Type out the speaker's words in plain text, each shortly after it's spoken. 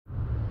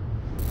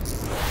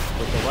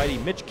with the righty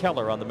Mitch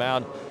Keller on the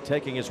mound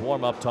taking his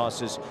warm-up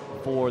tosses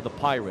for the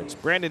Pirates.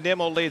 Brandon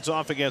Nimmo leads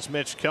off against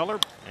Mitch Keller,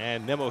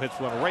 and Nimmo hits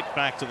one right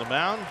back to the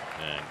mound,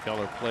 and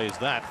Keller plays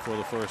that for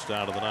the first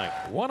out of the night.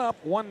 1 up,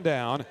 1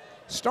 down.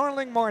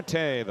 Starling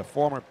Marte, the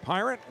former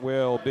Pirate,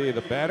 will be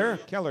the batter.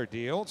 Keller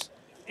deals.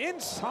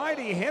 Inside,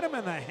 he hit him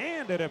in the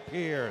hand, it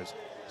appears.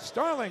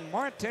 Starling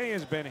Marte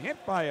has been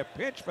hit by a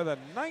pitch for the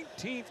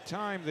 19th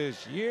time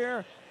this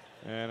year.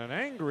 And an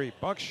angry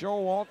Buck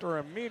Showalter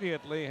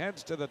immediately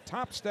heads to the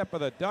top step of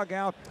the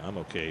dugout. I'm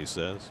okay, he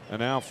says. And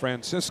now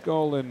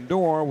Francisco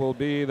Lindor will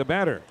be the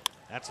batter.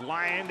 That's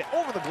lined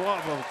over the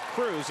glove of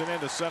Cruz and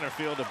into center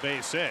field, a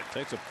base hit.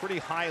 Takes a pretty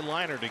high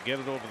liner to get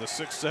it over the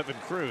 6'7"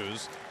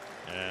 Cruz.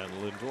 And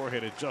Lindor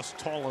hit it just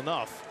tall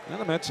enough. And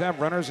the Mets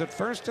have runners at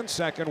first and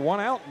second, 1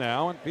 out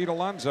now, and Pete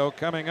Alonso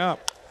coming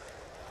up.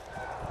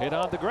 Hit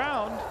on the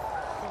ground.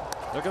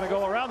 They're going to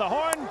go around the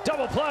horn.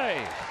 Double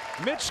play.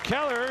 Mitch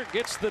Keller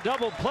gets the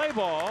double play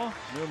ball.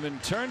 Newman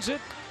turns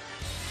it,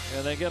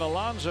 and they get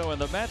Alonso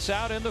and the Mets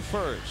out in the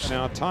first.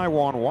 Now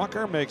Taijuan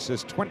Walker makes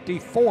his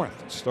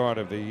 24th start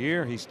of the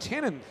year. He's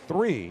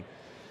 10-3.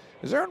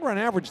 His earned run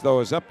average,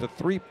 though, is up to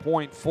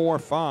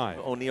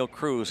 3.45. Oneil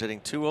Cruz hitting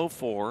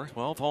 .204,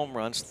 12 home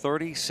runs,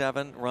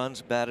 37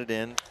 runs batted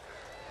in.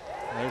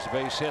 There's a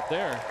base hit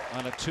there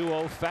on a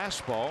 2-0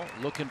 fastball.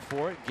 Looking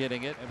for it,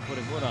 getting it, and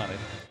putting wood on it.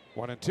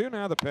 1-2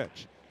 now the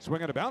pitch.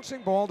 Swinging a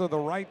bouncing ball to the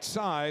right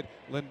side.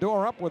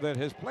 Lindor up with it.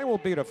 His play will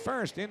be to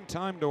first in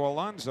time to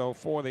Alonso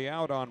for the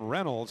out on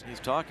Reynolds. He's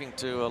talking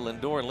to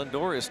Lindor, and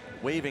Lindor is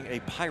waving a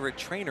Pirate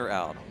trainer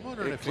out. I'm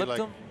wondering if he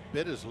like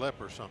bit his lip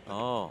or something.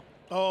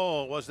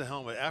 Oh, it was the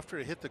helmet. After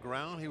it hit the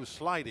ground, he was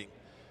sliding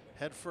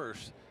head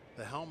first.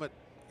 The helmet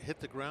hit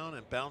the ground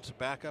and bounced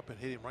back up and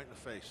hit him right in the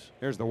face.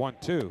 Here's the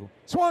 1-2.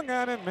 Swung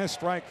at and missed,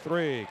 strike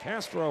 3.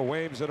 Castro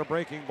waves at a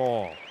breaking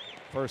ball.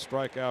 First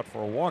strikeout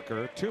for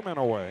Walker, 2 men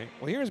away.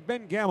 Well, here's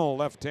Ben Gamel,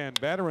 left-hand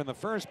batter, in the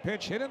first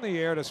pitch, hit in the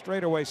air to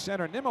straightaway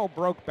center. Nimmo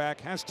broke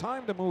back, has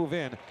time to move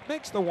in,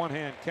 makes the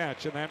one-hand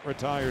catch, and that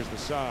retires the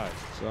side.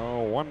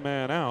 So 1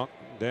 man out.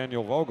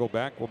 Daniel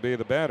Vogelbach will be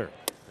the batter.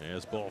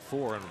 There's ball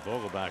 4, and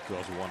Vogelbach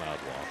draws a 1-out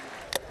walk.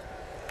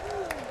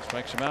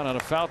 Strikes him out on a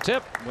foul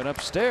tip, went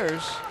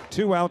upstairs.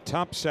 2 out,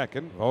 top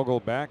second.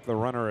 Vogelbach, the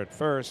runner at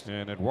first,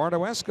 and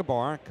Eduardo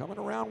Escobar coming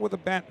around with a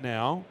bat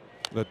now.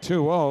 The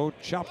 2-0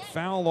 chopped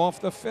foul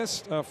off the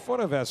foot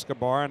of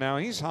Escobar. Now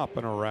he's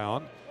hopping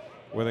around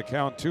with a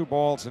count, 2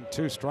 balls and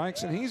 2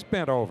 strikes, and he's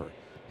bent over,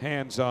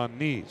 hands on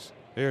knees.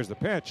 Here's the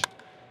pitch.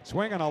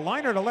 Swinging a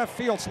liner to left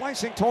field,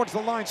 slicing towards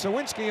the line.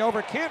 Sawinski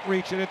over, can't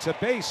reach it. It's a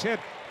base hit.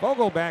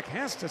 Vogelbach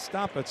has to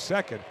stop at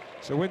second.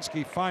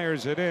 Sawinski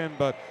fires it in,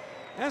 but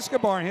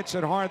Escobar hits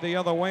it hard the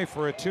other way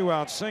for a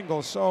 2-out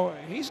single. So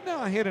he's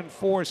now hitting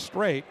 4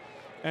 straight,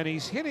 and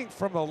he's hitting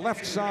from the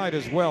left side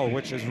as well,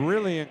 which is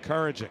really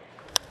encouraging.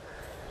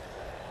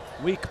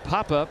 Weak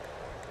pop-up.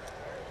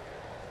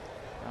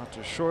 Out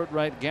to short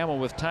right. Gamble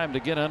with time to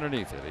get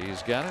underneath it.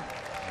 He's got it.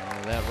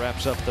 And that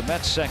wraps up the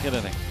Mets' second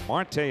inning.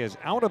 Marte is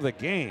out of the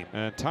game,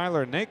 and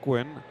Tyler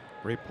Naquin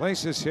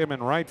replaces him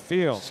in right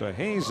field. So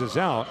Hayes is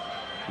out,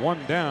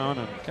 1 down.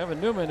 And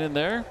Kevin Newman in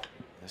there.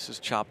 This is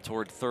chopped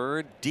toward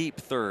third, deep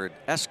third.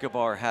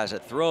 Escobar has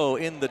it. Throw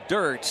in the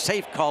dirt.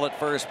 Safe call at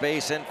first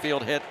base.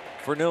 Infield hit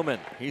for Newman.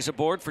 He's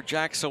aboard for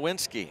Jack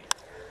Sawinski.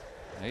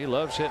 He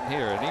loves hitting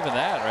here, and even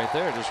that right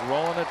there, just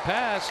rolling it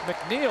past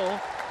McNeil.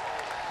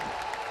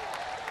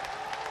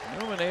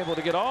 Newman able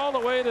to get all the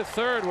way to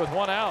third with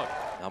 1 out.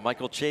 Now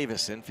Michael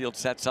Chavis, infield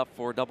sets up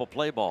for a double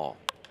play ball.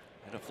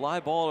 And a fly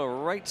ball to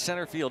right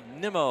center field.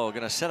 Nimmo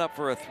going to set up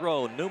for a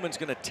throw. Newman's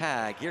going to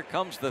tag. Here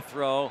comes the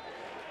throw.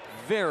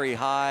 Very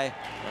high.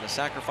 And a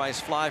sacrifice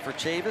fly for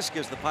Chavis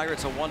gives the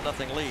Pirates a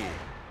 1-0 lead.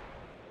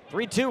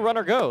 3-2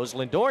 runner goes.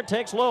 Lindor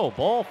takes low,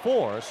 ball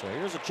 4. So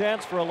here's a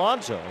chance for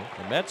Alonso.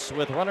 The Mets,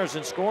 with runners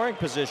in scoring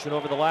position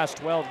over the last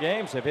 12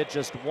 games, have hit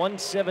just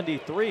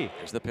 173.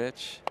 Here's the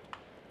pitch.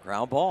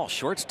 Ground ball,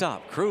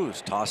 shortstop.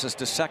 Cruz tosses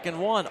to second,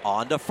 1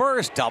 on to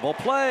first. Double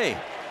play.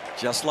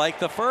 Just like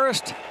the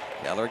first.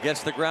 Keller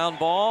gets the ground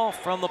ball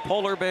from the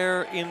polar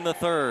bear in the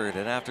third.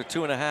 And after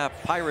 2.5,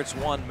 Pirates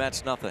 1,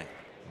 Mets 0.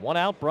 1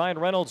 out, Brian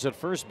Reynolds at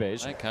first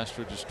base.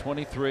 Castro just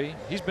 23.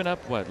 He's been up,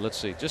 what, let's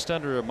see, just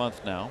under a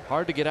month now.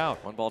 Hard to get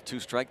out. 1 ball,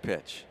 2 strike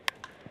pitch.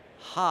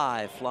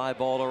 High fly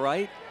ball to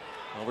right.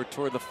 Over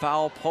toward the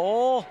foul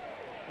pole.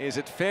 Is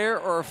it fair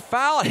or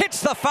foul?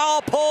 Hits the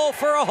foul pole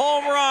for a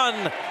home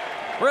run.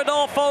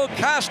 Rodolfo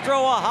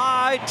Castro, a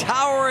high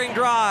towering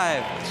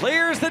drive.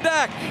 Clears the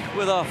deck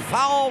with a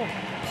foul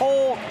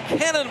pole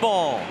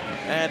cannonball.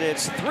 And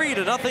it's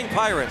 3-0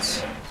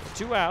 Pirates.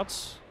 2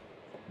 outs.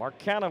 Mark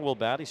Canha will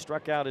bat. He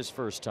struck out his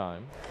first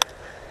time.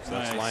 So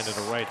that's lined into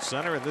right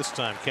center, and this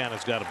time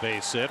Canha's got a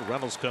base hit.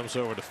 Reynolds comes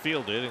over to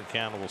field it, and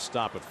Canha will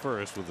stop at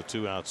first with a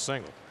 2-out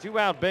single.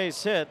 2-out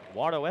base hit.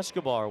 Eduardo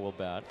Escobar will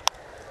bat.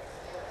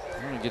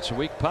 He gets a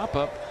weak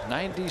pop-up.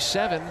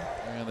 97,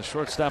 and the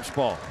shortstop's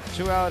ball.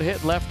 2-out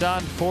hit left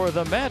on for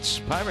the Mets.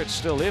 Pirates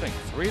still leading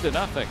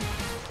 3-0.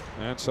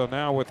 And so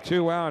now with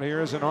 2 out,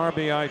 here's an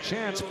RBI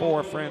chance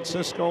for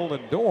Francisco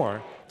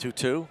Lindor.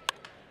 2-2.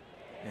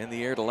 In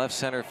the air to left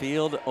center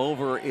field.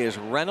 Over is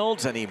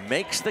Reynolds, and he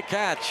makes the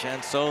catch,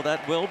 and so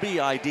that will be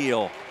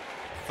ideal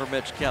for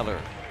Mitch Keller.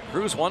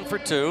 Cruz 1 for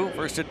 2.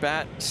 First at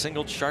bat,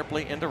 singled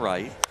sharply into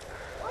right.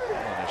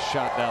 And a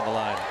shot down the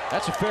line.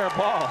 That's a fair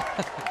ball.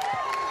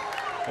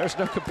 There's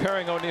no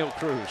comparing Oneil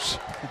Cruz.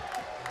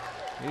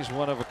 He's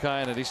one of a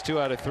kind, and he's 2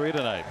 out of 3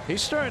 tonight.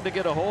 He's starting to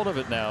get a hold of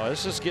it now.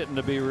 This is getting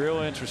to be real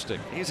interesting.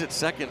 He's at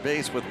second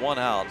base with 1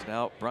 out.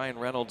 Now Brian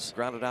Reynolds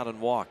grounded out and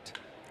walked.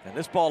 And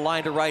this ball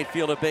lined to right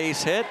field, a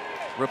base hit.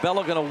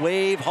 Rebello going to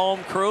wave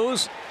home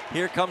Cruz.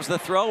 Here comes the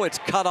throw. It's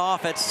cut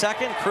off at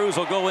second. Cruz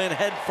will go in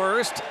head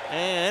first.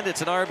 And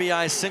it's an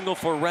RBI single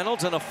for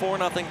Reynolds and a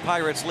 4-0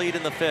 Pirates lead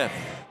in the 5th.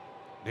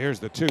 Here's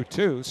the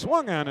 2-2.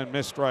 Swung on and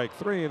missed strike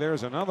 3.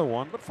 There's another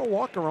one. But for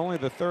Walker, only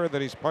the 3rd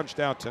that he's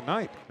punched out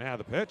tonight. Now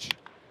the pitch.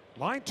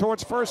 Line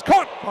towards first.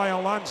 Caught by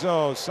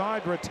Alonso.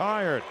 Side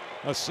retired.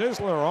 A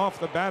sizzler off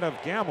the bat of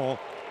Gamble.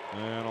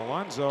 And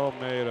Alonso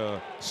made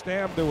a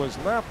stab to his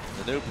left.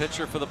 The new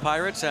pitcher for the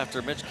Pirates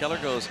after Mitch Keller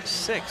goes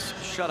 6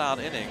 shutout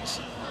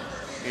innings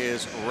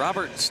is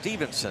Robert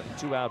Stevenson.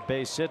 2-out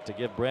base hit to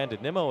give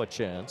Brandon Nimmo a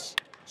chance.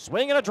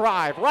 Swing and a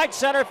drive, right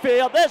center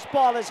field. This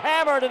ball is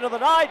hammered into the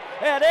night,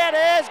 and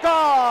it is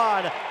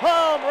gone.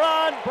 Home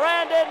run,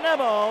 Brandon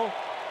Nimmo.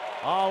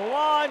 A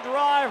line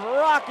drive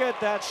rocket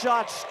that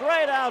shot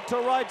straight out to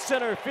right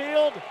center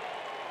field.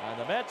 And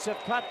the Mets have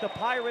cut the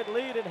Pirate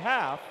lead in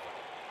half.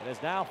 It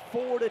is now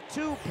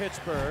 4-2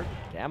 Pittsburgh.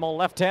 Gamble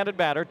left-handed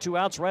batter, 2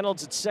 outs.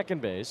 Reynolds at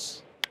second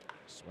base.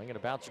 Swinging a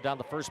bouncer down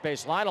the first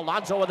base line.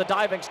 Alonso with a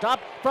diving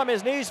stop from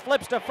his knees,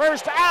 flips to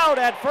first. Out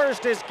at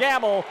first is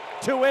Gamble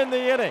to win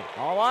the inning.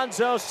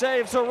 Alonso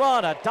saves a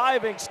run. A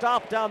diving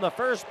stop down the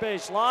first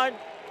base line.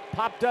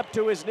 Popped up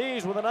to his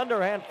knees with an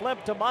underhand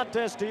flip to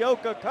Montes de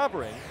Oca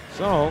covering.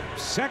 So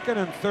second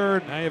and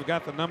third. Now you've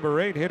got the number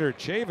 8 hitter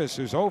Chavis,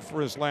 who's 0 for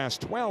his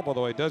last 12,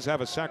 although he does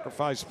have a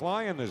sacrifice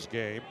fly in this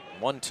game.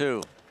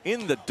 1-2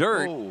 in the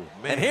dirt. Oh,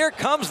 and here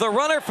comes the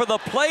runner for the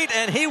plate,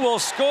 and he will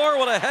score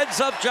with a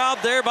heads-up job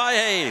there by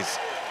Hayes.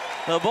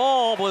 The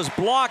ball was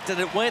blocked, and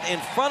it went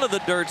in front of the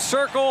dirt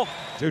circle.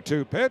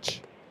 2-2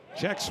 pitch.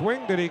 Check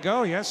swing. Did he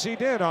go? Yes, he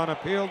did. On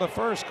appeal to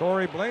first.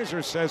 Corey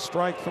Blazer says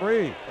strike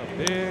 3. A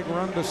big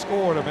run to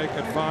score to make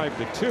it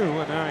 5-2.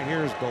 And now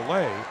here's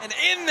Delay. And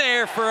in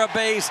there for a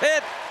base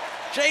hit.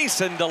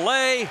 Jason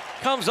Delay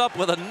comes up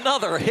with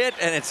another hit,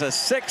 and it's a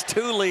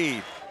 6-2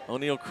 lead.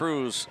 Oneil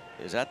Cruz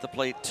is at the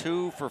plate,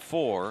 2 for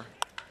 4.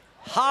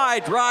 High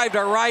drive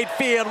to right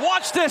field.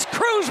 Watch this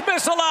Cruz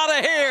missile out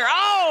of here.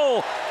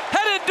 Oh,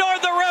 headed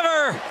toward the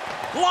river.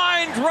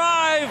 Line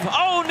drive.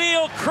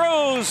 Oneil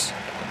Cruz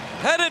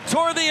headed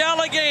toward the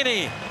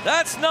Allegheny.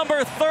 That's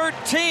number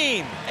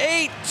 13.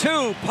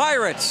 8-2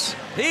 Pirates.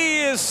 He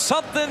is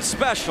something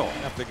special.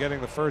 After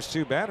getting the first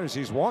 2 batters,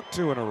 he's walked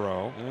 2 in a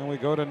row. And we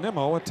go to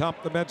Nimmo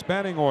atop the Mets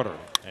batting order.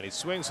 And he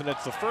swings, and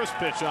it's the first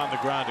pitch on the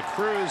ground to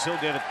Cruz.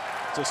 He'll get it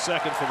to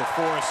second for the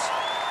force.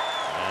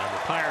 And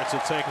the Pirates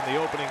have taken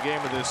the opening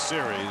game of this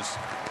series.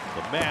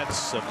 The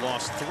Mets have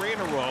lost 3 in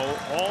a row,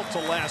 all to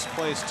last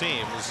place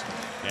teams,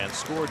 and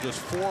scored just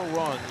 4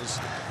 runs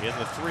in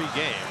the 3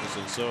 games.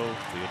 And so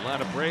the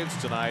Atlanta Braves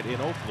tonight in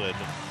Oakland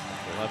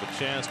will have a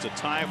chance to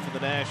tie for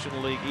the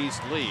National League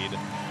East lead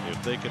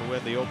if they can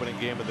win the opening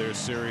game of their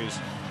series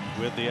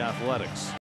with the Athletics.